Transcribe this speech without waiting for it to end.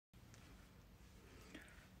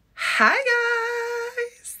Hi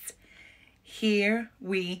guys, here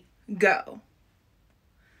we go.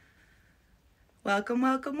 Welcome,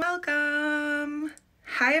 welcome, welcome.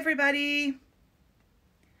 Hi everybody.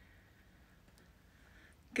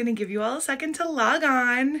 Gonna give you all a second to log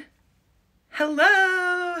on.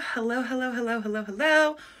 Hello, hello, hello, hello, hello,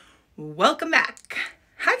 hello. Welcome back.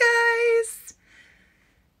 Hi guys.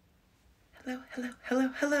 Hello, hello, hello,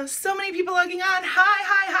 hello. So many people logging on. Hi,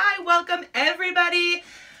 hi, hi. Welcome everybody.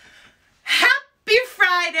 Happy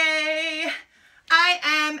Friday. I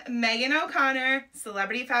am Megan O'Connor,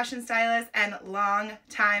 celebrity fashion stylist and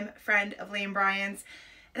longtime friend of Bryant's.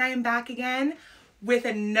 And I am back again with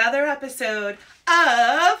another episode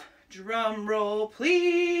of, drum roll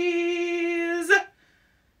please,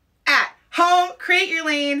 At Home Create Your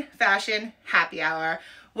Lane Fashion Happy Hour.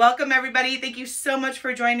 Welcome everybody. Thank you so much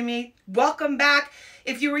for joining me. Welcome back.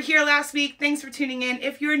 If you were here last week, thanks for tuning in.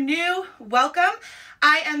 If you're new, welcome.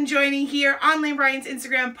 I am joining here on Bryant's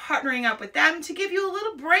Instagram, partnering up with them to give you a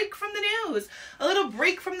little break from the news, a little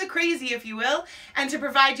break from the crazy, if you will, and to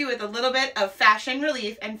provide you with a little bit of fashion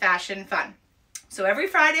relief and fashion fun. So every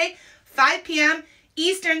Friday, 5 p.m.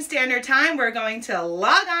 Eastern Standard Time, we're going to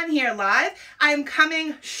log on here live. I am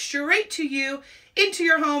coming straight to you into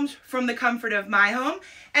your homes from the comfort of my home.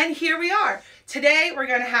 And here we are. Today, we're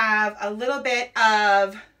going to have a little bit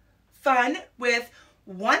of fun with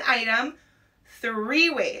one item, 3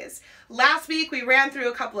 ways. Last week, we ran through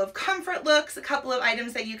a couple of comfort looks, a couple of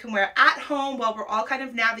items that you can wear at home while we're all kind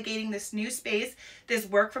of navigating this new space, this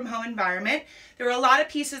work from home environment. There were a lot of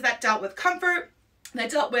pieces that dealt with comfort, that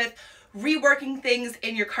dealt with reworking things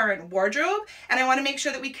in your current wardrobe. And I want to make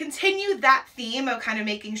sure that we continue that theme of kind of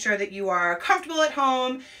making sure that you are comfortable at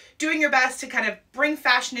home, doing your best to kind of bring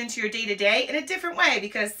fashion into your day-to-day in a different way,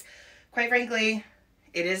 because quite frankly,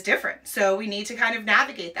 it is different. So we need to kind of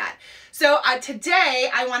navigate that. So today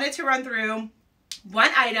I wanted to run through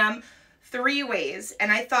one item 3 ways.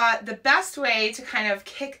 And I thought the best way to kind of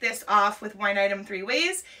kick this off with one item 3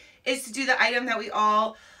 ways is to do the item that we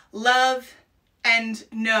all love and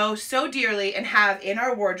know so dearly and have in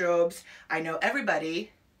our wardrobes. I know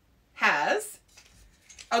everybody has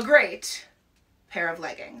a great pair of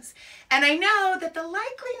leggings. And I know that the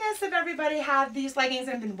likeliness of everybody have these leggings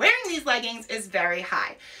and been wearing these leggings is very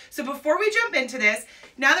high. So before we jump into this,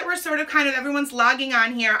 now that we're sort of kind of everyone's logging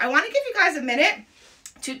on here, I want to give you guys a minute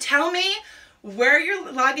to tell me where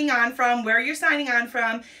you're logging on from, where you're signing on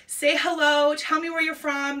from. Say hello, tell me where you're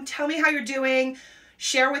from, tell me how you're doing.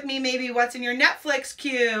 Share with me maybe what's in your Netflix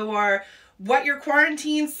queue or what your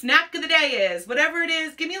quarantine snack of the day is. Whatever it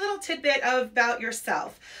is, give me a little tidbit about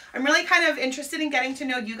yourself. I'm really kind of interested in getting to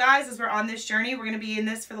know you guys as we're on this journey. We're going to be in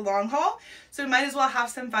this for the long haul, so we might as well have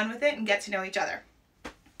some fun with it and get to know each other.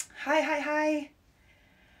 Hi, hi, hi.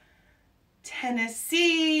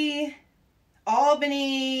 Tennessee,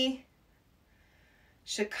 Albany,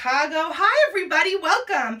 Chicago. Hi, everybody.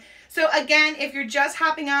 Welcome. So again, if you're just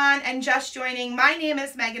hopping on and just joining, my name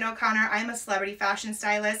is Megan O'Connor. I'm a celebrity fashion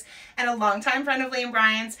stylist and a longtime friend of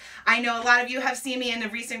Bryant's. I know a lot of you have seen me in the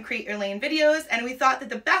recent Create Your Lane videos, and we thought that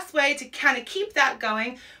the best way to kind of keep that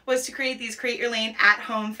going was to create these Create Your Lane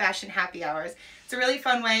at-home fashion happy hours. It's a really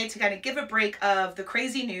fun way to kind of give a break of the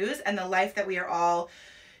crazy news and the life that we are all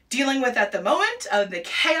dealing with at the moment, of the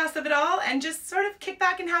chaos of it all, and just sort of kick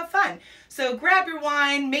back and have fun. So grab your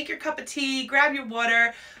wine, make your cup of tea, grab your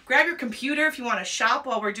water, grab your computer if you want to shop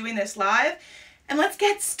while we're doing this live, and let's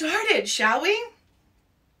get started, shall we?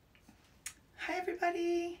 Hi,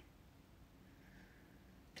 everybody.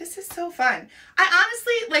 This is so fun. I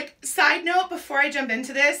honestly, side note before I jump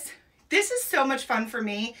into this is so much fun for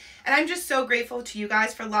me, and I'm just so grateful to you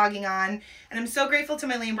guys for logging on, and I'm so grateful to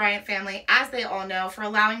my Bryant family, as they all know, for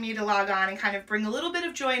allowing me to log on and kind of bring a little bit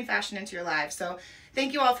of joy and fashion into your lives. So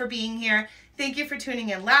thank you all for being here. Thank you for tuning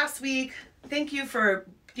in last week. Thank you for,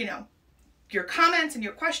 your comments and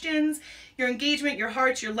your questions, your engagement, your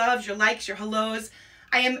hearts, your loves, your likes, your hellos.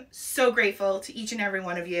 I am so grateful to each and every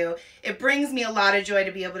one of you. It brings me a lot of joy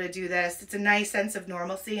to be able to do this. It's a nice sense of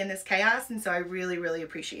normalcy in this chaos, and so I really, really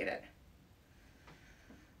appreciate it.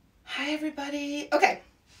 Hi, everybody. Okay,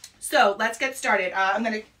 so let's get started. I'm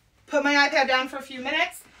going to put my iPad down for a few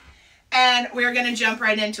minutes, and we're going to jump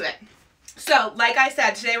right into it. So, like I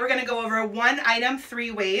said, today we're going to go over one item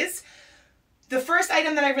 3 ways. The first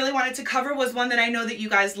item that I really wanted to cover was one that I know that you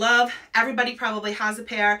guys love. Everybody probably has a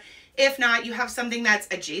pair. If not, you have something that's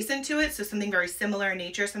adjacent to it, so something very similar in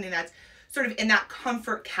nature, something that's sort of in that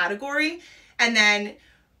comfort category, and then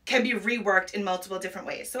can be reworked in multiple different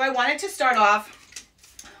ways. So I wanted to start off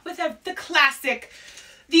with the classic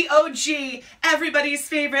the OG, everybody's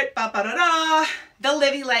favorite, the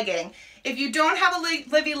LIVI legging. If you don't have a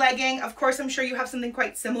LIVI legging, of course, I'm sure you have something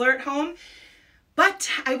quite similar at home, but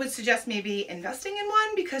I would suggest maybe investing in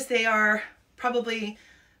one because they are probably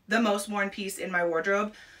the most worn piece in my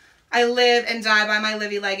wardrobe. I live and die by my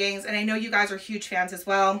LIVI leggings, and I know you guys are huge fans as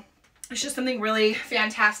well. It's just something really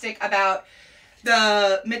fantastic about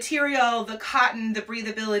the material, the cotton, the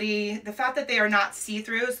breathability, the fact that they are not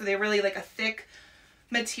see-through, so they're really like a thick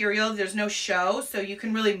material. There's no show, so you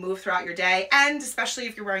can really move throughout your day, and especially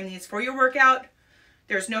if you're wearing these for your workout,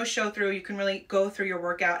 there's no show through. You can really go through your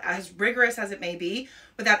workout, as rigorous as it may be,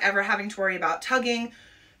 without ever having to worry about tugging,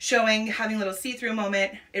 showing, having a little see-through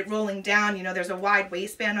moment, it rolling down. You know, there's a wide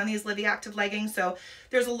waistband on these LIVI Active leggings, so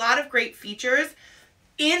there's a lot of great features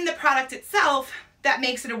in the product itself that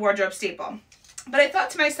makes it a wardrobe staple. But I thought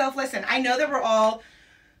to myself, listen, I know that we're all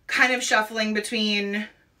kind of shuffling between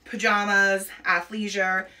pajamas,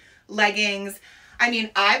 athleisure, leggings. I mean,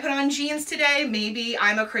 I put on jeans today. Maybe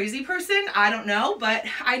I'm a crazy person. I don't know, but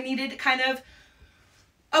I needed kind of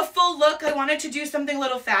a full look. I wanted to do something a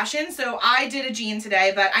little fashion, so I did a jean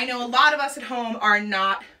today, but I know a lot of us at home are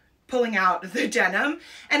not pulling out the denim,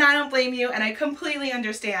 and I don't blame you, and I completely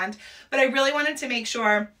understand, but I really wanted to make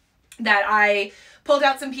sure that I pulled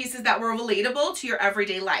out some pieces that were relatable to your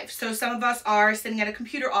everyday life. So some of us are sitting at a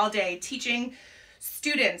computer all day teaching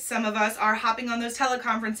students. Some of us are hopping on those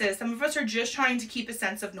teleconferences. Some of us are just trying to keep a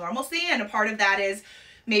sense of normalcy, and a part of that is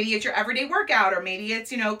maybe it's your everyday workout, or maybe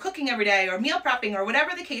it's, you know, cooking every day or meal prepping or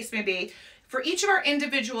whatever the case may be. For each of our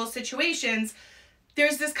individual situations,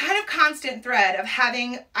 there's this kind of constant thread of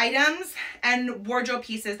having items and wardrobe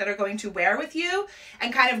pieces that are going to wear with you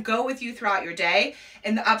and kind of go with you throughout your day,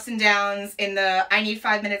 in the ups and downs, in the I need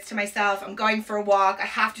 5 minutes to myself, I'm going for a walk, I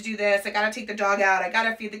have to do this, I gotta take the dog out, I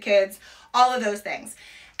gotta feed the kids, all of those things.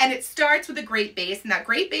 And it starts with a great base, and that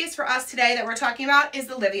great base for us today that we're talking about is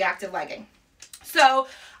the LIVI Active legging. So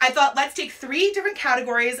I thought, let's take 3 different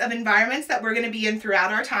categories of environments that we're going to be in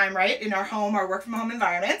throughout our time, right, in our home, our work from home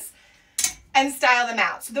environments, and style them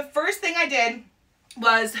out. So the first thing I did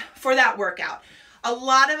was for that workout. A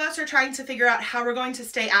lot of us are trying to figure out how we're going to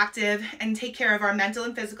stay active and take care of our mental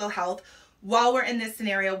and physical health while we're in this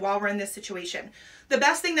scenario, while we're in this situation. The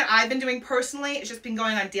best thing that I've been doing personally is just been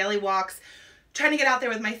going on daily walks, trying to get out there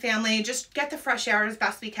with my family, just get the fresh air as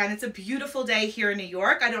best we can. It's a beautiful day here in New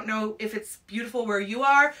York. I don't know if it's beautiful where you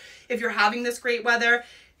are, if you're having this great weather.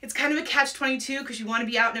 It's kind of a catch-22 because you want to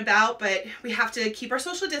be out and about, but we have to keep our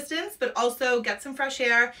social distance, but also get some fresh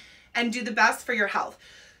air and do the best for your health.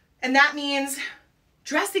 And that means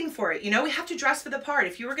dressing for it. You know, we have to dress for the part.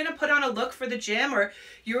 If you were going to put on a look for the gym, or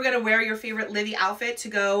you were going to wear your favorite LIVI outfit to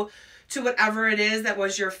go to whatever it is that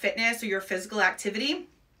was your fitness or your physical activity,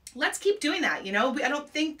 let's keep doing that. You know, I don't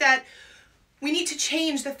think that we need to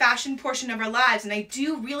change the fashion portion of our lives. And I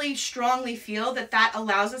do really strongly feel that that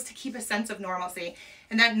allows us to keep a sense of normalcy.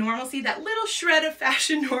 And that normalcy, that little shred of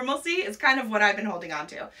fashion normalcy, is kind of what I've been holding on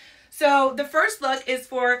to. So the first look is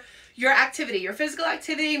for your activity, your physical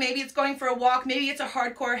activity. Maybe it's going for a walk. Maybe it's a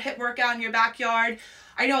hardcore HIIT workout in your backyard.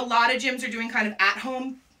 I know a lot of gyms are doing kind of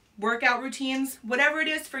at-home workout routines. Whatever it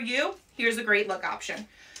is for you, here's a great look option.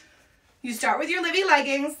 You start with your LIVI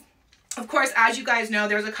leggings. Of course, as you guys know,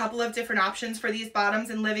 there's a couple of different options for these bottoms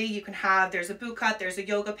in LIVI. You can have, there's a boot cut, there's a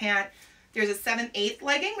yoga pant, there's a 7/8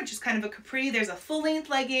 legging, which is kind of a capri, there's a full-length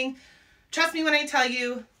legging. Trust me when I tell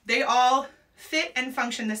you, they all fit and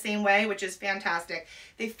function the same way, which is fantastic.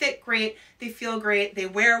 They fit great, they feel great, they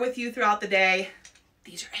wear with you throughout the day.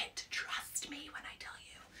 These are it, trust me when I tell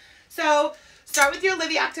you. So, start with your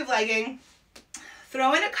LIVI Active legging.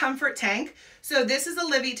 Throw in a comfort tank. So this is a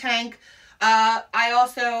LIVI tank. I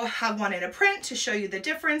also have one in a print to show you the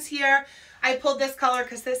difference here. I pulled this color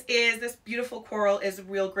because this beautiful coral is a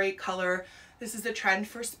real great color. This is a trend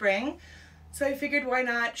for spring. So I figured why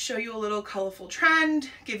not show you a little colorful trend,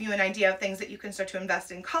 give you an idea of things that you can start to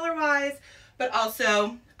invest in color-wise, but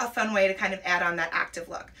also a fun way to kind of add on that active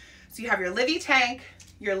look. So you have your LIVI tank,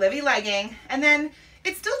 your LIVI legging, and then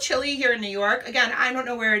it's still chilly here in New York. Again, I don't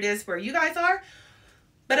know where it is where you guys are,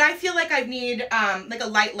 but I feel like I need like a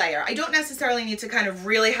light layer. I don't necessarily need to kind of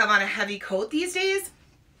really have on a heavy coat these days,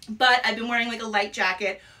 but I've been wearing like a light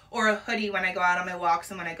jacket or a hoodie when I go out on my walks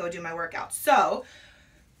and when I go do my workouts. So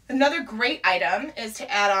another great item is to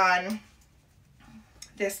add on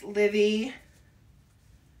this LIVI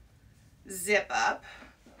Zip Up.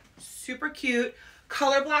 Super cute,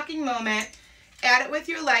 color blocking moment. Add it with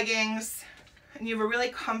your leggings and you have a really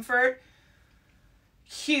comfort,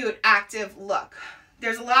 cute, active look.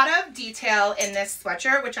 There's a lot of detail in this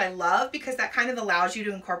sweatshirt, which I love because that kind of allows you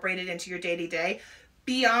to incorporate it into your day-to-day.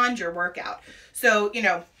 beyond your workout. So, you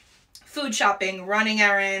know, food shopping, running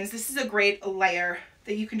errands, this is a great layer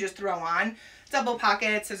that you can just throw on. Double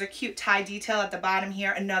pockets, there's a cute tie detail at the bottom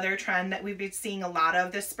here. Another trend that we've been seeing a lot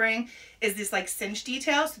of this spring is this like cinch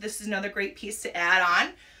detail. So this is another great piece to add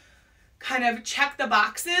on. Kind of check the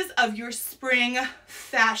boxes of your spring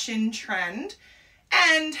fashion trend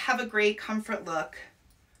and have a great comfort look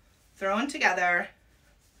thrown together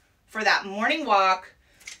for that morning walk.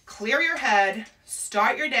 Clear your head,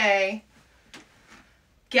 start your day,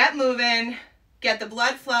 get moving, get the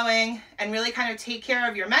blood flowing, and really kind of take care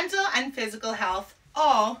of your mental and physical health,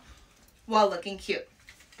 all while looking cute.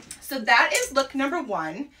 So that is look number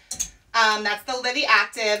one. That's the LIVI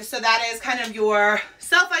Active. So that is kind of your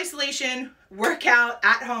self-isolation workout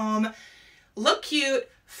at home. Look cute,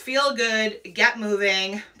 feel good, get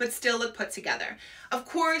moving, but still look put together. Of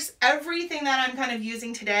course, everything that I'm kind of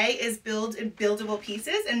using today is buildable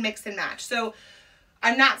pieces and mix and match. So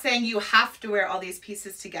I'm not saying you have to wear all these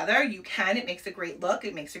pieces together. You can, it makes a great look.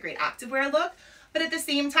 It makes a great activewear look. But at the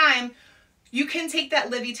same time, you can take that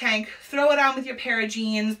LIVI tank, throw it on with your pair of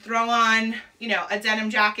jeans, throw on, you know, a denim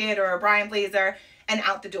jacket or a Bryant blazer, and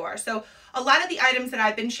out the door. So a lot of the items that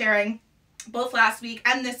I've been sharing both last week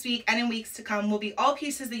and this week and in weeks to come will be all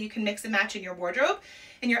pieces that you can mix and match in your wardrobe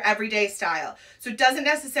in your everyday style. So it doesn't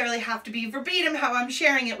necessarily have to be verbatim how I'm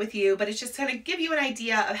sharing it with you, but it's just going to give you an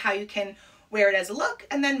idea of how you can wear it as a look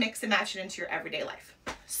and then mix and match it into your everyday life.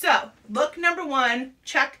 So look number one,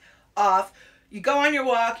 check off. You go on your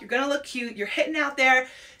walk, you're gonna look cute, you're hitting out there,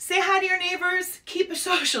 say hi to your neighbors, keep a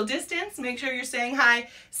social distance, make sure you're saying hi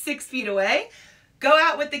 6 feet away. Go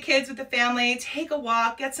out with the kids, with the family, take a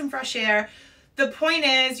walk, get some fresh air. The point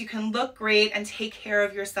is you can look great and take care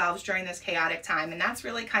of yourselves during this chaotic time, and that's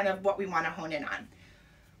really kind of what we wanna hone in on.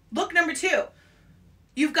 Look number two.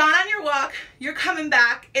 You've gone on your walk, you're coming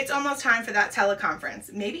back, it's almost time for that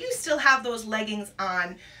teleconference. Maybe you still have those leggings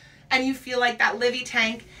on and you feel like that LIVI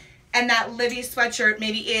tank and that LIVI sweatshirt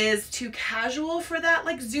maybe is too casual for that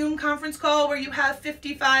like Zoom conference call where you have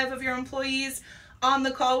 55 of your employees on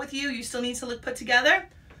the call with you. You still need to look put together.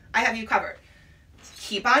 I have you covered.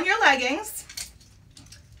 Keep on your leggings.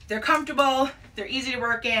 They're comfortable, they're easy to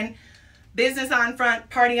work in, business on front,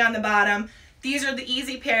 party on the bottom. These are the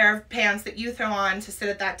easy pair of pants that you throw on to sit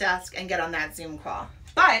at that desk and get on that Zoom call.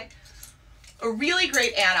 But a really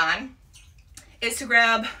great add-on is to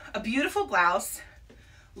grab a beautiful blouse,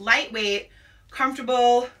 lightweight,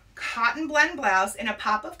 comfortable cotton blend blouse in a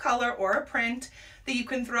pop of color or a print that you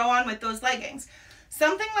can throw on with those leggings.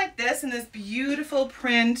 Something like this in this beautiful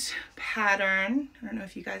print pattern. I don't know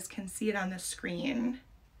if you guys can see it on the screen.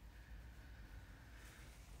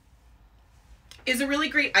 Is a really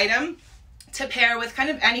great item to pair with kind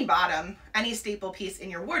of any bottom, any staple piece in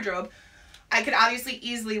your wardrobe. I could obviously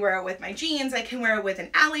easily wear it with my jeans. I can wear it with an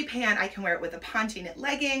alley pant. I can wear it with a ponte knit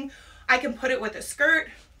legging. I can put it with a skirt.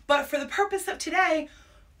 But for the purpose of today,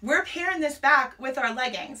 we're pairing this back with our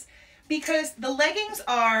leggings because the leggings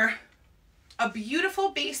are a beautiful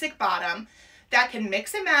basic bottom that can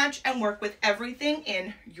mix and match and work with everything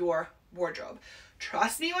in your wardrobe.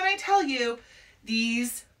 Trust me when I tell you,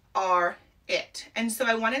 these are it. And so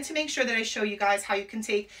I wanted to make sure that I show you guys how you can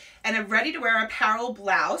take a ready to wear apparel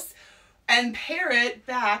blouse and pair it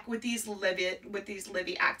back with these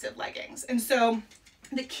LIVI Active leggings. And so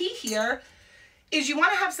the key here is you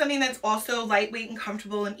want to have something that's also lightweight and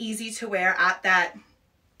comfortable and easy to wear at that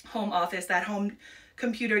home office, that home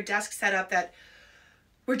computer desk setup that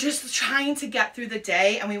we're just trying to get through the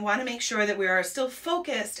day, and we want to make sure that we are still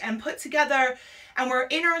focused and put together and we're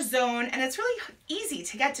in our zone, and it's really easy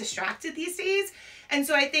to get distracted these days. And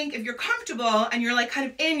so I think if you're comfortable and you're like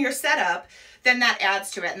kind of in your setup, then that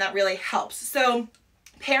adds to it and that really helps. So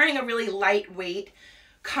pairing a really lightweight,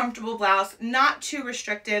 comfortable blouse, not too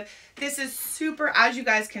restrictive. This is super, as you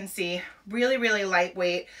guys can see, really, really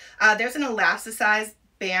lightweight. There's an elasticized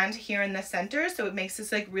band here in the center, so it makes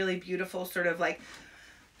this like really beautiful sort of like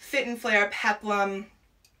fit and flare peplum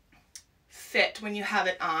fit when you have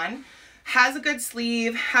it on. Has a good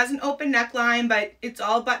sleeve, has an open neckline, but it's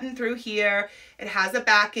all buttoned through here. It has a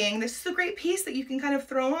backing. This is a great piece that you can kind of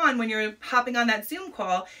throw on when you're hopping on that Zoom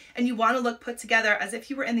call and you want to look put together as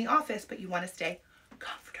if you were in the office, but you want to stay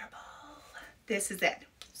comfortable. This is it.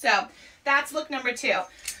 So that's look number two.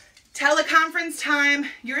 Teleconference time.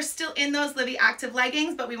 You're still in those LIVI Active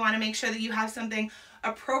leggings, but we want to make sure that you have something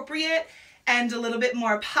appropriate and a little bit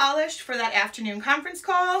more polished for that afternoon conference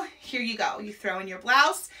call. Here you go. You throw in your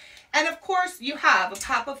blouse. And of course, you have a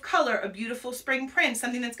pop of color, a beautiful spring print,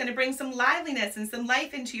 something that's going to bring some liveliness and some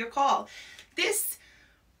life into your call. This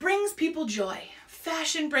brings people joy.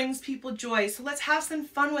 Fashion brings people joy, so let's have some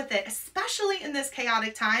fun with it, especially in this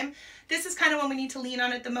chaotic time. This is kind of when we need to lean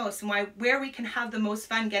on it the most, and where we can have the most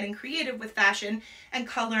fun getting creative with fashion and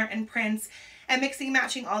color and prints and mixing and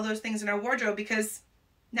matching all those things in our wardrobe, because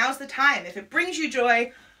now's the time. If it brings you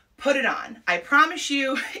joy, put it on. I promise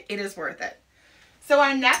you, it is worth it. So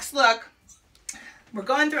our next look, we're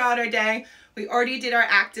going throughout our day. We already did our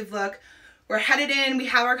active look. We're headed in, we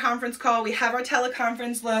have our conference call, we have our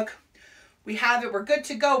teleconference look. We have it, we're good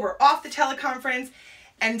to go, we're off the teleconference,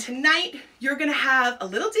 and tonight you're gonna have a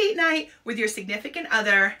little date night with your significant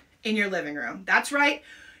other in your living room. That's right,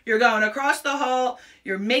 you're going across the hall,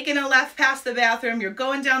 you're making a left past the bathroom, you're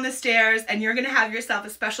going down the stairs, and you're gonna have yourself a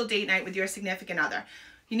special date night with your significant other.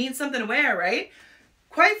 You need something to wear, right?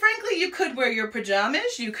 Quite frankly, you could wear your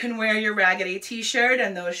pajamas, you can wear your raggedy t-shirt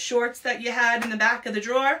and those shorts that you had in the back of the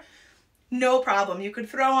drawer. No problem, you could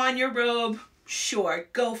throw on your robe. Sure,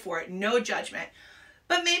 go for it, no judgment.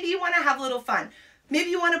 But maybe you want to have a little fun. Maybe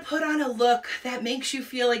you want to put on a look that makes you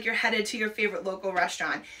feel like you're headed to your favorite local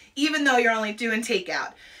restaurant, even though you're only doing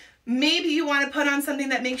takeout. Maybe you want to put on something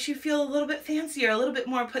that makes you feel a little bit fancier, a little bit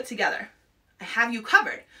more put together. I have you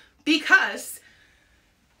covered, because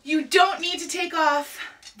you don't need to take off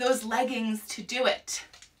those leggings to do it.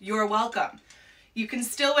 You're welcome. You can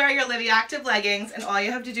still wear your LIVI Active leggings, and all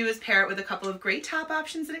you have to do is pair it with a couple of great top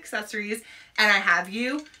options and accessories, and I have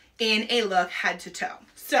you in a look head to toe.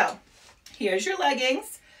 So here's your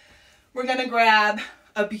leggings. We're gonna grab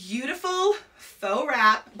a beautiful faux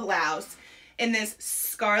wrap blouse in this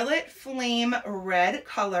scarlet flame red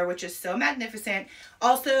color, which is so magnificent.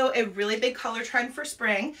 Also a really big color trend for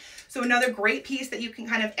spring. So another great piece that you can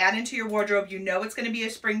kind of add into your wardrobe. You know it's gonna be a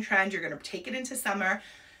spring trend. You're gonna take it into summer.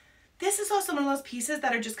 This is also one of those pieces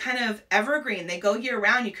that are just kind of evergreen. They go year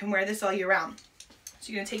round. You can wear this all year round.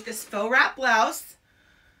 So you're gonna take this faux wrap blouse.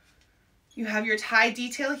 You have your tie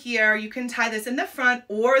detail here. You can tie this in the front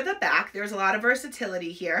or the back. There's a lot of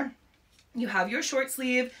versatility here. You have your short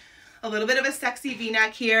sleeve, a little bit of a sexy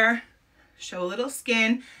V-neck here. Show a little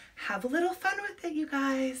skin. Have a little fun with it, you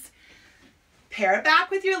guys. Pair it back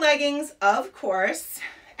with your leggings, of course.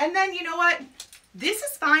 And then you know what? This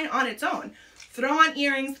is fine on its own. Throw on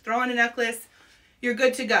earrings, throw on a necklace, you're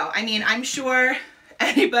good to go. I mean, I'm sure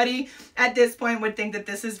anybody at this point would think that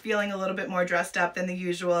this is feeling a little bit more dressed up than the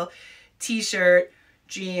usual t-shirt,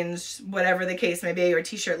 jeans, whatever the case may be, or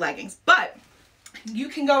t-shirt leggings. But you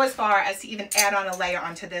can go as far as to even add on a layer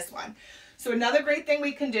onto this one. So another great thing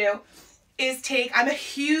we can do is I'm a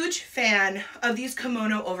huge fan of these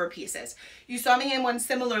kimono overpieces. You saw me in one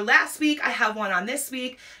similar last week. I have one on this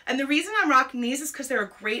week. And the reason I'm rocking these is because they're a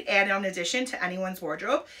great add-on addition to anyone's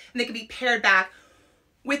wardrobe. And they can be paired back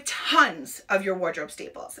with tons of your wardrobe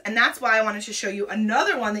staples. And that's why I wanted to show you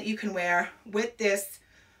another one that you can wear with this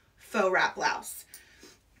faux wrap blouse.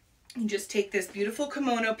 You just take this beautiful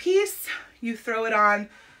kimono piece, you throw it on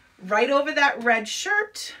right over that red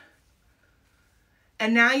shirt.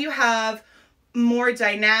 And now you have more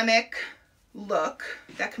dynamic look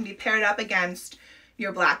that can be paired up against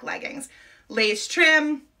your black leggings. Lace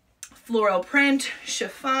trim, floral print,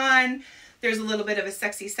 chiffon. There's a little bit of a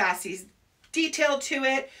sexy, sassy detail to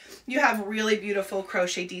it. You have really beautiful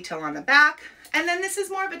crochet detail on the back. And then this is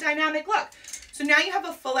more of a dynamic look. So now you have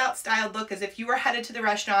a full out styled look as if you were headed to the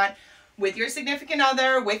restaurant with your significant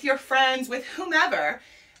other, with your friends, with whomever,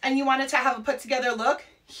 and you wanted to have a put together look.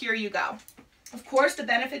 Here you go. Of course, the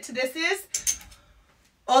benefit to this is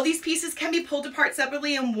all these pieces can be pulled apart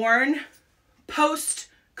separately and worn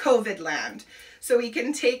post-COVID land. So we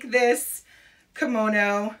can take this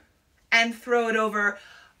kimono and throw it over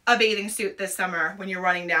a bathing suit this summer when you're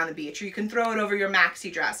running down the beach, or you can throw it over your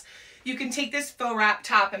maxi dress. You can take this faux wrap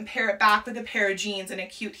top and pair it back with a pair of jeans and a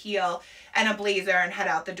cute heel and a blazer and head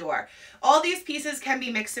out the door. All these pieces can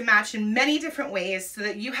be mixed and matched in many different ways so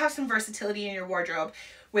that you have some versatility in your wardrobe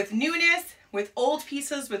with newness, with old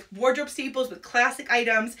pieces, with wardrobe staples, with classic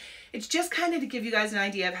items. It's just kind of to give you guys an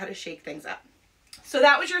idea of how to shake things up. So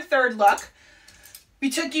that was your third look. We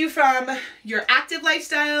took you from your active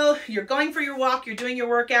lifestyle, you're going for your walk, you're doing your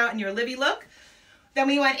workout and your LIVI look. Then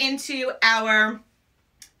we went into our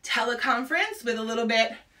teleconference with a little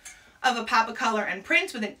bit of a pop of color and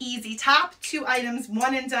print with an easy top, 2 items,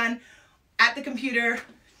 one and done at the computer,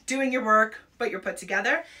 doing your work, but you're put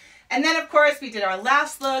together. And then of course we did our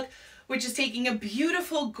last look, which is taking a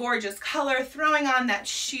beautiful, gorgeous color, throwing on that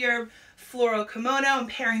sheer floral kimono and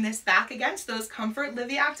pairing this back against those comfort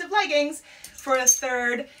LIVI Active leggings for a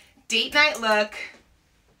third date night look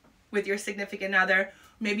with your significant other.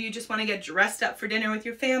 Maybe you just want to get dressed up for dinner with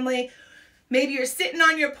your family. Maybe you're sitting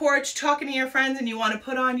on your porch talking to your friends and you want to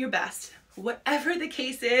put on your best. Whatever the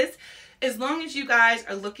case is, As long as you guys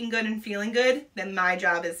are looking good and feeling good, then my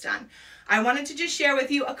job is done. I wanted to just share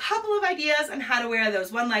with you a couple of ideas on how to wear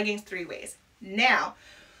those one leggings 3 ways. Now,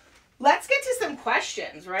 let's get to some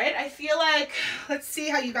questions, right? I feel like, let's see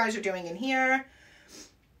how you guys are doing in here.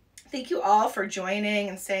 Thank you all for joining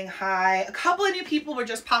and saying hi. A couple of new people were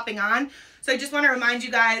just popping on. So I just want to remind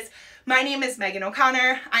you guys, my name is Megan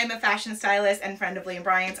O'Connor. I'm a fashion stylist and friend of Lee and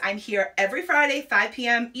Bryant's. I'm here every Friday, 5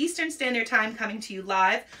 p.m. Eastern Standard Time, coming to you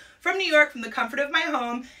live from New York, from the comfort of my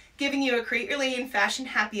home, giving you a Create Your Lane fashion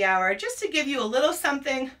happy hour, just to give you a little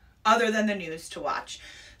something other than the news to watch.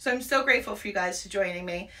 So I'm so grateful for you guys for joining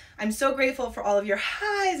me. I'm so grateful for all of your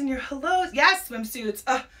highs and your hellos. Yes, swimsuits.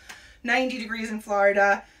 90 degrees in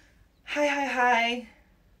Florida. Hi, hi, hi.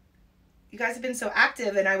 You guys have been so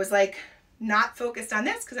active, and I was like not focused on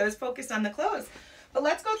this because I was focused on the clothes. But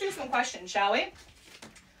let's go through some questions, shall we?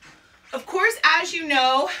 Of course, as you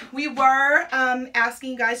know, we were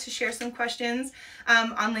asking you guys to share some questions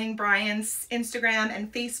on Lee and Bryant's Instagram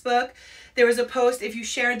and Facebook. There was a post. If you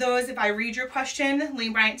shared those, if I read your question, Lee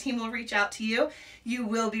and Bryant team will reach out to you. You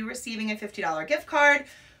will be receiving a $50 gift card.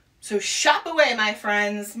 So shop away, my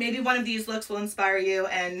friends. Maybe one of these looks will inspire you,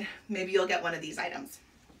 and maybe you'll get one of these items.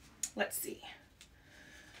 Let's see.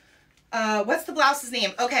 What's the blouse's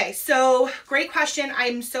name? Okay, so great question.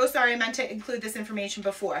 I'm so sorry I meant to include this information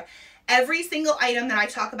before. Every single item that I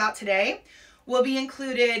talk about today will be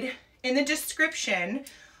included in the description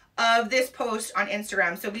of this post on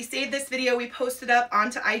Instagram. So we saved this video, we posted up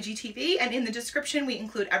onto IGTV, and in the description we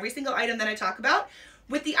include every single item that I talk about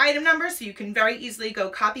with the item number, so you can very easily go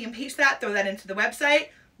copy and paste that, throw that into the website,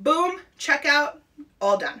 boom, checkout,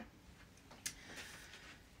 all done.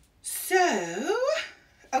 So,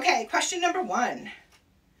 okay, question number 1.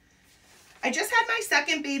 I just had my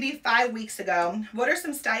second baby 5 weeks ago. What are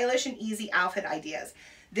some stylish and easy outfit ideas?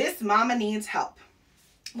 This mama needs help.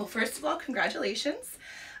 Well, first of all, congratulations.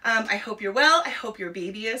 I hope you're well. I hope your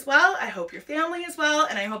baby is well. I hope your family is well.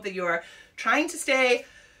 And I hope that you're trying to stay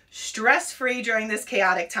stress-free during this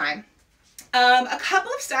chaotic time. A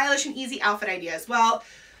couple of stylish and easy outfit ideas. Well,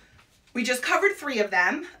 we just covered 3 of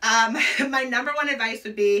them. My number 1 advice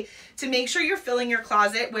would be to make sure you're filling your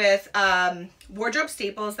closet with wardrobe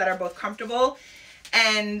staples that are both comfortable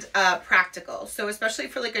and practical. So especially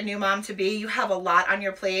for like a new mom to be, you have a lot on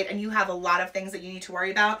your plate and you have a lot of things that you need to worry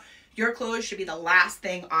about. Your clothes should be the last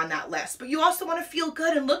thing on that list. But you also want to feel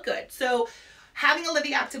good and look good. So having a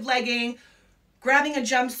LIVI Active legging, grabbing a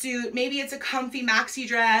jumpsuit, maybe it's a comfy maxi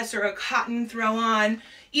dress or a cotton throw on,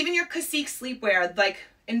 even your Cacique sleepwear, like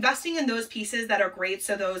investing in those pieces that are great.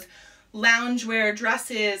 So those loungewear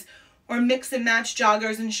dresses or mix and match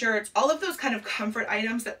joggers and shirts, all of those kind of comfort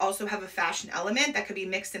items that also have a fashion element that could be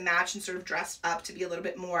mixed and matched and sort of dressed up to be a little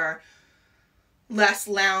bit more, less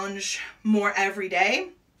lounge, more everyday.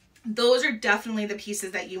 Those are definitely the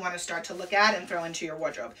pieces that you want to start to look at and throw into your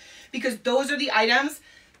wardrobe, because those are the items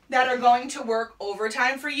that are going to work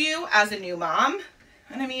overtime for you as a new mom.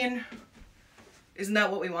 And I mean, isn't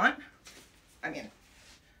that what we want? I mean,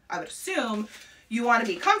 I would assume you want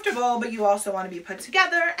to be comfortable, but you also want to be put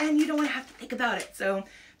together and you don't want to have to think about it. So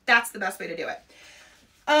that's the best way to do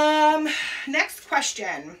it. Next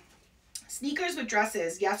question. Sneakers with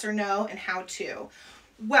dresses, yes or no, and how to?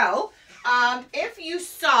 Well, if you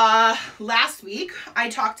saw last week, I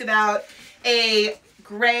talked about a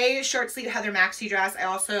gray short sleeve heather maxi dress. I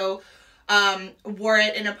also wore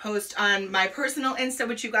it in a post on my personal Insta,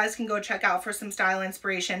 which you guys can go check out for some style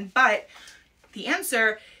inspiration. But the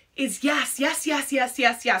answer is yes, yes, yes, yes,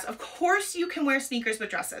 yes, yes. Of course you can wear sneakers with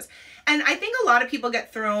dresses. And I think a lot of people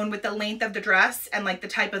get thrown with the length of the dress and like the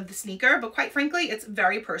type of the sneaker, but quite frankly, it's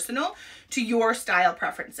very personal to your style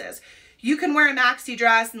preferences. You can wear a maxi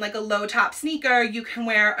dress and like a low top sneaker. You can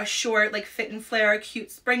wear a short, like fit and flare,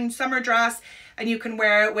 cute spring summer dress, and you can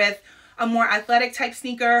wear it with a more athletic type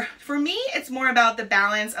sneaker. For me, it's more about the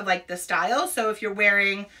balance of like the style. So if you're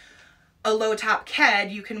wearing a low top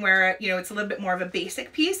ked, you can wear it, you know, it's a little bit more of a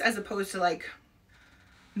basic piece as opposed to like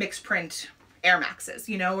mixed print Air Maxes,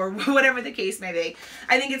 you know, or whatever the case may be.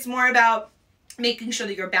 I think it's more about making sure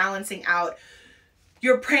that you're balancing out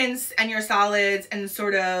your prints and your solids and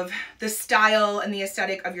sort of the style and the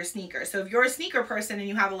aesthetic of your sneaker. So if you're a sneaker person and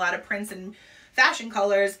you have a lot of prints and fashion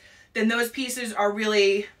colors, then those pieces are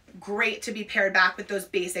really great to be paired back with those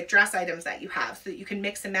basic dress items that you have so that you can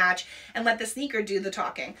mix and match and let the sneaker do the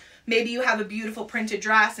talking. Maybe you have a beautiful printed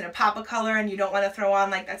dress and a pop of color and you don't want to throw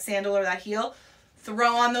on like that sandal or that heel.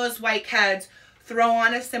 Throw on those white keds, throw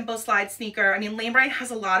on a simple slide sneaker. I mean, Lee and Bryant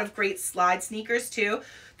has a lot of great slide sneakers too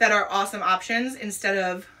that are awesome options instead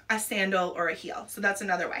of a sandal or a heel. So that's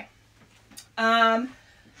another way.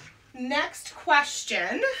 Next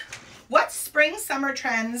question. What spring summer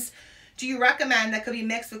trends do you recommend that could be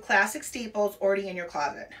mixed with classic staples already in your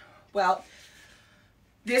closet? Well,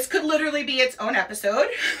 this could literally be its own episode,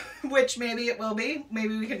 which maybe it will be.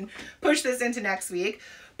 Maybe we can push this into next week.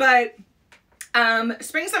 But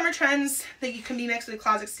spring summer trends that you can be mixed with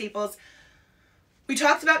closet staples. We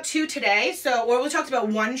talked about 2 today. Or we talked about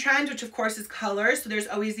 1 trend, which of course is colors. So there's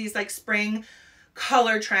always these like spring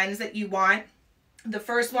color trends that you want. The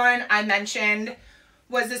first one I mentioned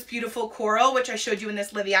was this beautiful coral, which I showed you in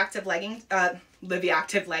this LIVI Active legging,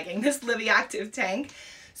 this LIVI Active tank.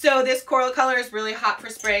 So this coral color is really hot for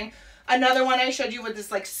spring. Another one I showed you with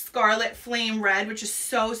this like scarlet flame red, which is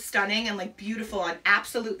so stunning and like beautiful on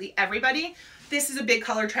absolutely everybody. This is a big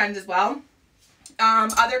color trend as well.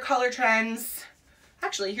 Other color trends,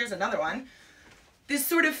 actually here's another one. This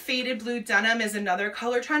sort of faded blue denim is another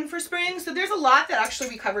color trend for spring. So there's a lot that actually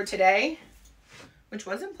we covered today, which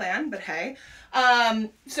wasn't planned, but hey.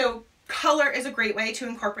 So color is a great way to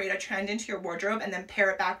incorporate a trend into your wardrobe and then pair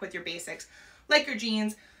it back with your basics, like your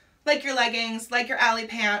jeans, like your leggings, like your alley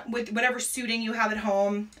pant, with whatever suiting you have at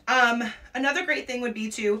home. Another great thing would be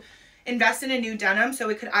to invest in a new denim. So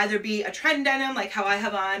it could either be a trend denim, like how I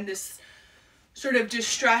have on this sort of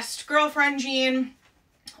distressed girlfriend jean,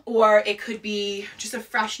 or it could be just a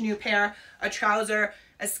fresh new pair, a trouser,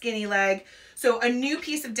 a skinny leg. So a new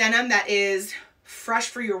piece of denim that is fresh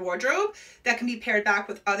for your wardrobe that can be paired back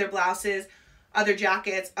with other blouses, other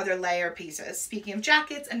jackets, other layer pieces. Speaking of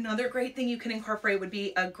jackets, another great thing you can incorporate would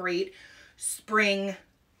be a great spring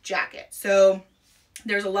jacket. So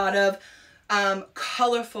there's a lot of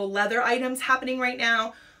colorful leather items happening right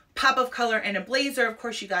now. Pop of color and a blazer. Of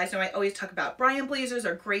course, you guys know I always talk about Bryant blazers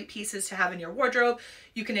are great pieces to have in your wardrobe.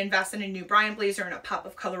 You can invest in a new Bryant blazer and a pop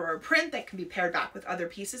of color or a print that can be paired back with other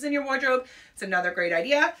pieces in your wardrobe. It's another great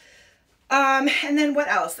idea. And then what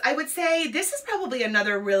else? I would say this is probably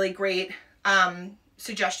another really great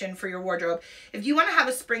suggestion for your wardrobe. If you want to have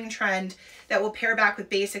a spring trend that will pair back with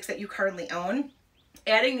basics that you currently own,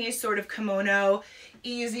 adding these sort of kimono,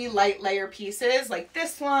 easy light layer pieces like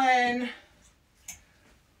this one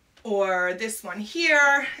or this one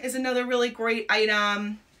here is another really great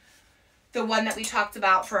item. The one that we talked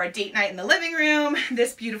about for our date night in the living room,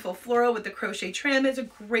 this beautiful floral with the crochet trim is a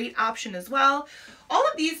great option as well. All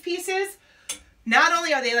of these pieces, not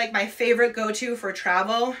only are they like my favorite go-to for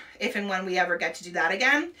travel, if and when we ever get to do that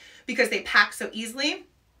again, because they pack so easily,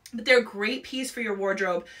 but they're a great piece for your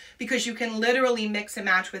wardrobe because you can literally mix and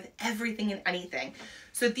match with everything and anything.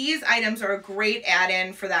 So these items are a great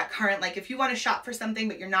add-in for that current, like if you want to shop for something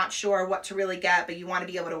but you're not sure what to really get, but you want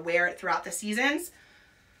to be able to wear it throughout the seasons,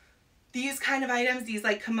 these kind of items, these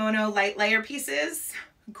like kimono light layer pieces,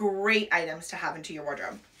 great items to have into your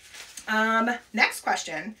wardrobe. Next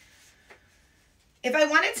question. If I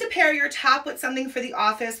wanted to pair your top with something for the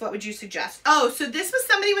office, what would you suggest? Oh, so this was,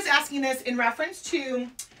 somebody was asking this in reference to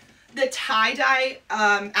the tie-dye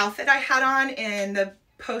outfit I had on in the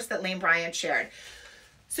post that Bryant shared.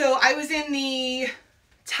 So I was in the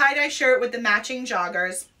tie-dye shirt with the matching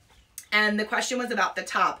joggers, and the question was about the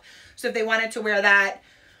top. So if they wanted to wear that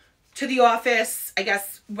to the office, I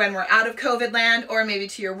guess when we're out of COVID land, or maybe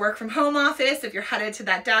to your work from home office, if you're headed to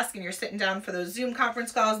that desk and you're sitting down for those Zoom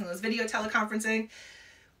conference calls and those video teleconferencing,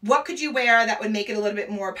 what could you wear that would make it a little bit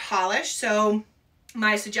more polished? So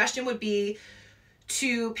my suggestion would be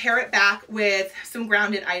to pair it back with some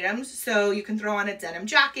grounded items. So you can throw on a denim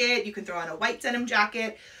jacket, you can throw on a white denim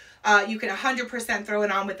jacket, you can 100% throw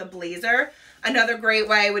it on with a blazer. Another great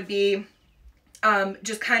way would be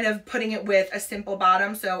just kind of putting it with a simple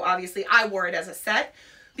bottom. So obviously I wore it as a set,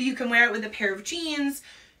 but you can wear it with a pair of jeans.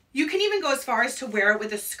 You can even go as far as to wear it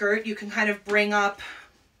with a skirt. You can kind of bring up,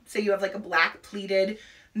 say you have like a black pleated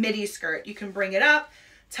midi skirt. You can bring it up,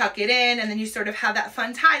 tuck it in, and then you sort of have that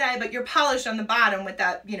fun tie-dye, but you're polished on the bottom with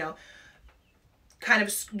that, you know, kind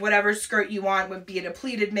of whatever skirt you want, would be it a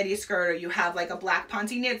pleated midi skirt, or you have like a black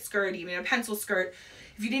ponte knit skirt, even a pencil skirt.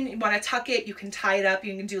 If you didn't want to tuck it, you can tie it up.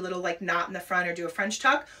 You can do a little like knot in the front or do a French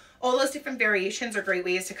tuck. All those different variations are great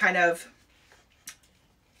ways to kind of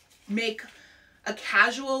make a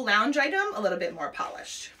casual lounge item a little bit more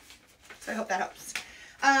polished. So I hope that helps.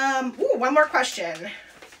 Ooh, one more question.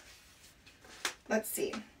 Let's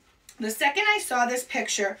see. The second I saw this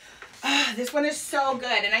picture, this one is so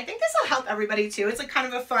good. And I think this will help everybody too. It's like kind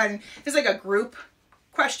of a fun, it's like a group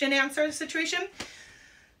question answer situation.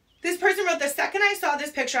 This person wrote, the second I saw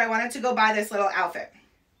this picture, I wanted to go buy this little outfit.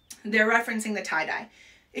 They're referencing the tie-dye.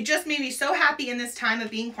 It just made me so happy in this time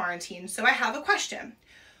of being quarantined. So I have a question.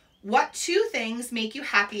 What 2 things make you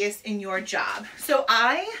happiest in your job? So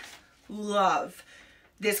I love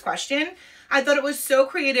this question. I thought it was so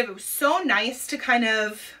creative. It was so nice to kind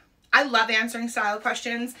of I love answering style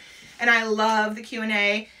questions, and I love the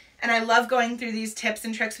Q&A, and I love going through these tips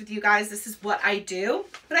and tricks with you guys. This is what I do.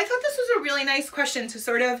 But I thought this was a really nice question to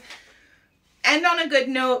sort of end on a good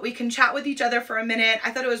note. We can chat with each other for a minute.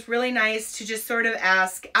 I thought it was really nice to just sort of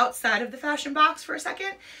ask outside of the fashion box for a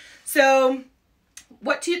second. So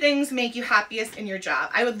what 2 things make you happiest in your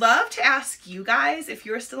job? I would love to ask you guys, if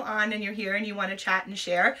you're still on and you're here and you want to chat and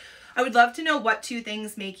share, I would love to know what 2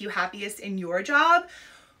 things make you happiest in your job,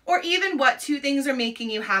 or even what 2 things are making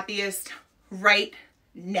you happiest right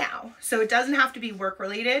now. So it doesn't have to be work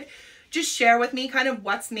related. Just share with me kind of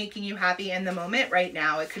what's making you happy in the moment right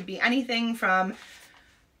now. It could be anything from,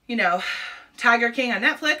 you know, Tiger King on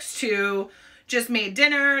Netflix to just made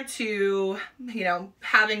dinner to, you know,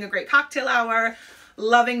 having a great cocktail hour,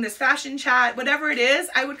 loving this fashion chat, whatever it is.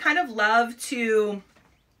 I would kind of love to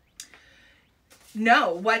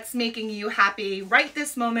know what's making you happy right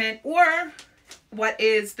this moment, or what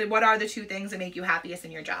are the 2 things that make you happiest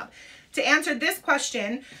in your job. To answer this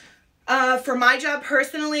question, for my job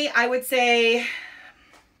personally, I would say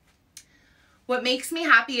what makes me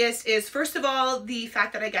happiest is, first of all, the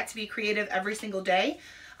fact that I get to be creative every single day.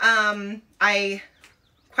 I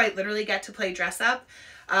quite literally get to play dress up.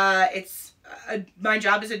 My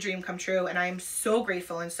job is a dream come true, and I am so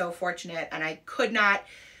grateful and so fortunate, and I could not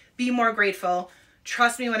be more grateful.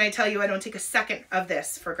 Trust me when I tell you I don't take a second of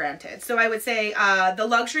this for granted. So I would say the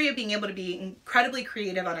luxury of being able to be incredibly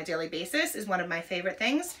creative on a daily basis is one of my favorite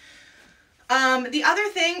things. The other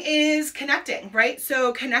thing is connecting, right?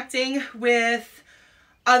 So connecting with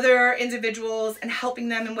other individuals and helping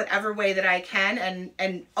them in whatever way that I can,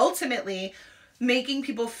 and ultimately making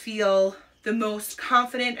people feel the most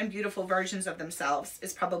confident and beautiful versions of themselves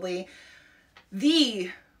is probably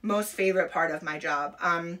the most favorite part of my job.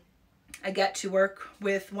 I get to work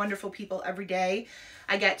with wonderful people every day.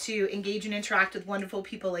 I get to engage and interact with wonderful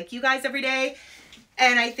people like you guys every day.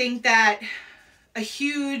 And I think that a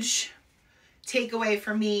huge takeaway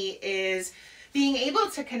for me is being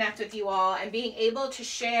able to connect with you all and being able to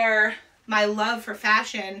share my love for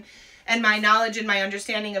fashion and my knowledge and my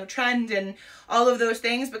understanding of trend and all of those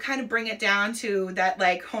things, but kind of bring it down to that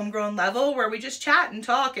like homegrown level where we just chat and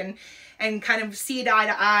talk and kind of see it eye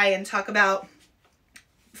to eye and talk about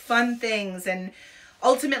fun things. And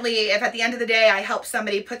ultimately, if at the end of the day I help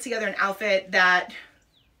somebody put together an outfit that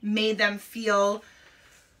made them feel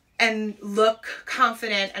and look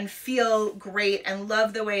confident and feel great and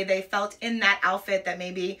love the way they felt in that outfit that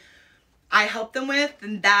maybe I helped them with,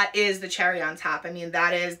 then that is the cherry on top. I mean,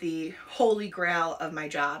 that is the holy grail of my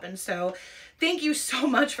job. And so thank you so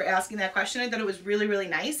much for asking that question. I thought it was really, really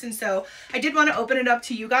nice. And so I did want to open it up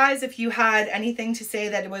to you guys if you had anything to say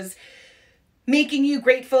that was making you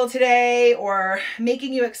grateful today or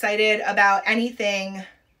making you excited about anything.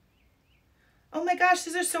 Oh my gosh,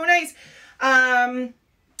 these are so nice.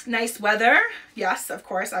 Nice weather. Yes, of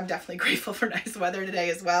course, I'm definitely grateful for nice weather today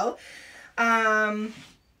as well.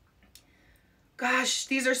 Gosh,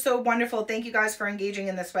 these are so wonderful. Thank you guys for engaging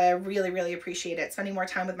in this way. I really, really appreciate it. Spending more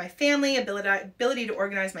time with my family, ability to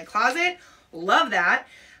organize my closet. Love that.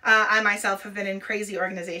 I myself have been in crazy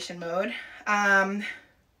organization mode.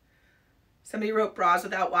 Somebody wrote bras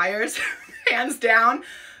without wires. Hands down.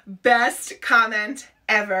 Best comment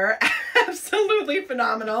ever. Absolutely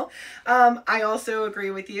phenomenal. I also agree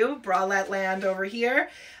with you. Bralette land over here.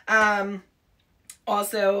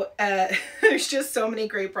 Also, there's just so many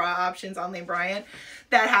great bra options on Bryant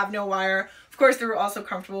that have no wire. Of course, there are also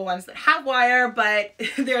comfortable ones that have wire, but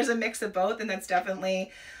there's a mix of both, and that's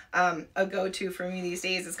definitely a go-to for me these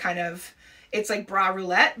days. Is kind of, it's like bra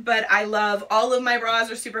roulette, but I love all of my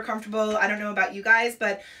bras are super comfortable. I don't know about you guys,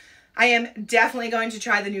 but I am definitely going to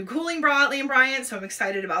try the new cooling bra at Bryant, so I'm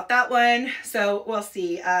excited about that one. So we'll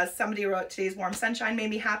see. Somebody wrote today's warm sunshine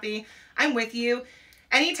made me happy. I'm with you.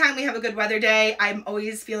 Anytime we have a good weather day, I'm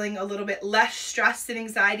always feeling a little bit less stressed and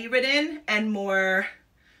anxiety ridden and more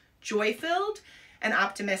joy filled and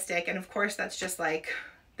optimistic. And of course, that's just like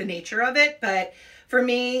the nature of it. But for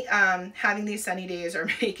me, having these sunny days are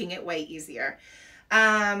making it way easier.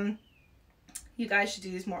 You guys should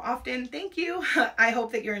do these more often. Thank you. I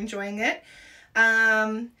hope that you're enjoying it.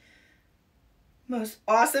 Most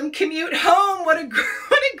awesome commute home. What a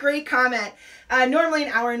great comment. Normally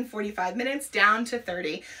an hour and 45 minutes down to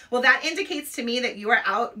 30. Well, that indicates to me that you are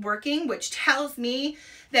out working, which tells me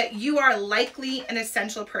that you are likely an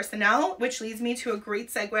essential personnel, which leads me to a great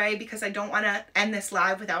segue because I don't want to end this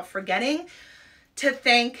live without forgetting to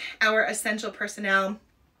thank our essential personnel,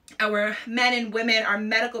 our men and women, our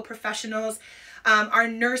medical professionals, our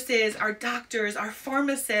nurses, our doctors, our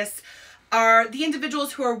pharmacists, are the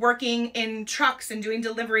individuals who are working in trucks and doing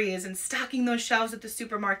deliveries and stocking those shelves at the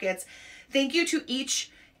supermarkets. Thank you to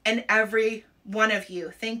each and every one of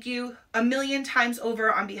you. Thank you a million times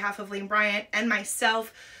over on behalf of Lane Bryant and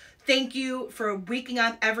myself. Thank you for waking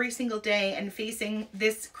up every single day and facing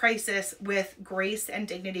this crisis with grace and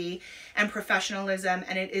dignity and professionalism.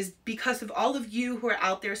 And it is because of all of you who are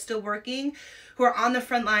out there still working, who are on the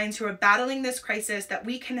front lines, who are battling this crisis, that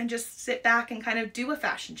we can just sit back and kind of do a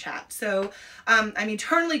fashion chat. So I'm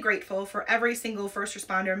eternally grateful for every single first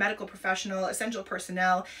responder, medical professional, essential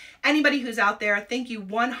personnel, anybody who's out there. Thank you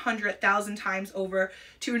 100,000 times over,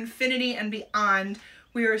 to infinity and beyond.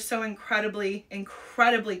 We are so incredibly,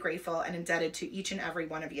 incredibly grateful and indebted to each and every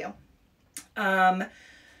one of you.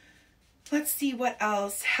 Let's see what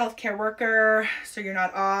else. Healthcare worker, so you're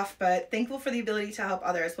not off, but thankful for the ability to help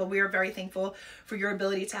others. Well, we are very thankful for your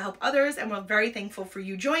ability to help others, and we're very thankful for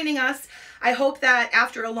you joining us. I hope that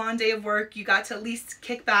after a long day of work, you got to at least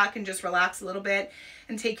kick back and just relax a little bit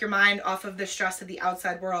and take your mind off of the stress of the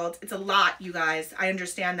outside world. It's a lot, you guys. I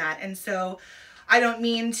understand that. And so I don't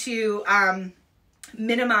mean to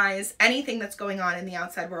minimize anything that's going on in the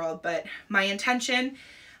outside world, but my intention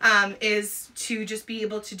is to just be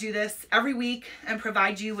able to do this every week and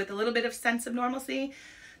provide you with a little bit of sense of normalcy,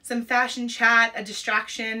 some fashion chat, a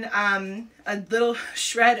distraction, a little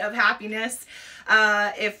shred of happiness.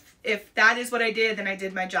 If that is what I did, then I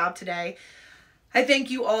did my job today. I thank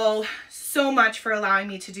you all so much for allowing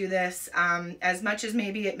me to do this. As much as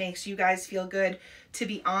maybe it makes you guys feel good to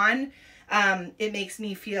be on, it makes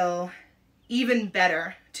me feel even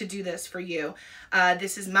better to do this for you.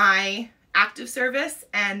 This is my act of service,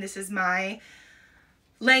 and this is my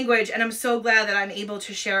language, and I'm so glad that I'm able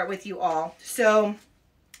to share it with you all. So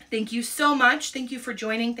thank you so much. Thank you for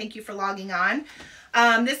joining. Thank you for logging on.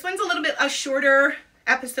 This one's a little bit a shorter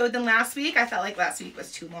episode than last week. I felt like last week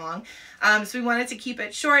was too long. So we wanted to keep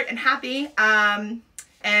it short and happy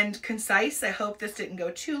and concise. I hope this didn't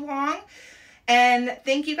go too long. And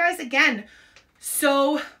thank you guys again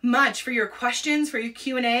so much for your questions, for your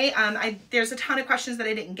Q&A. There's a ton of questions that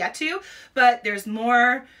I didn't get to, but there's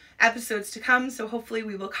more episodes to come, so hopefully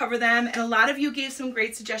we will cover them. And a lot of you gave some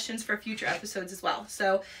great suggestions for future episodes as well.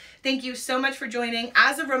 So thank you so much for joining.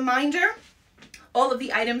 As a reminder, all of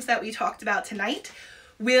the items that we talked about tonight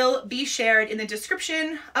will be shared in the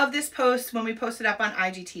description of this post when we post it up on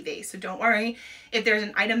IGTV. So don't worry, if there's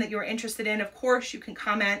an item that you're interested in, of course you can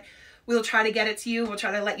comment. We'll try to get it to you. We'll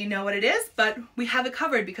try to let you know what it is, but we have it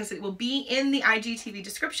covered because it will be in the IGTV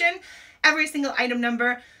description. Every single item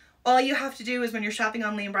number. All you have to do is when you're shopping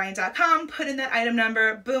on lanebryant.com, put in that item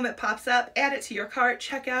number, boom, it pops up, add it to your cart,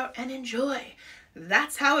 check out, and enjoy.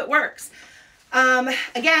 That's how it works.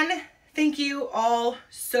 Again, thank you all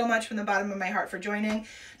so much from the bottom of my heart for joining.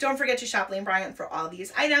 Don't forget to shop Lane Bryant for all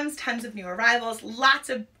these items, tons of new arrivals, lots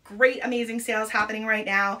of great, amazing sales happening right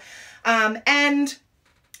now. And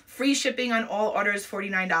free shipping on all orders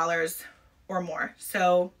 $49 or more.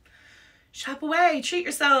 So shop away, treat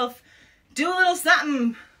yourself, do a little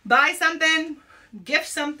something, buy something, gift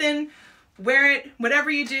something, wear it,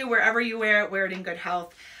 whatever you do, wherever you wear it in good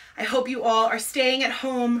health. I hope you all are staying at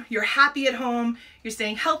home, you're happy at home, you're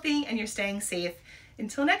staying healthy, and you're staying safe.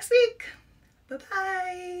 Until next week,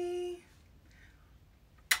 bye-bye.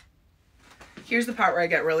 Here's the part where I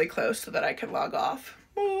get really close so that I can log off.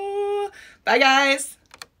 Bye, guys.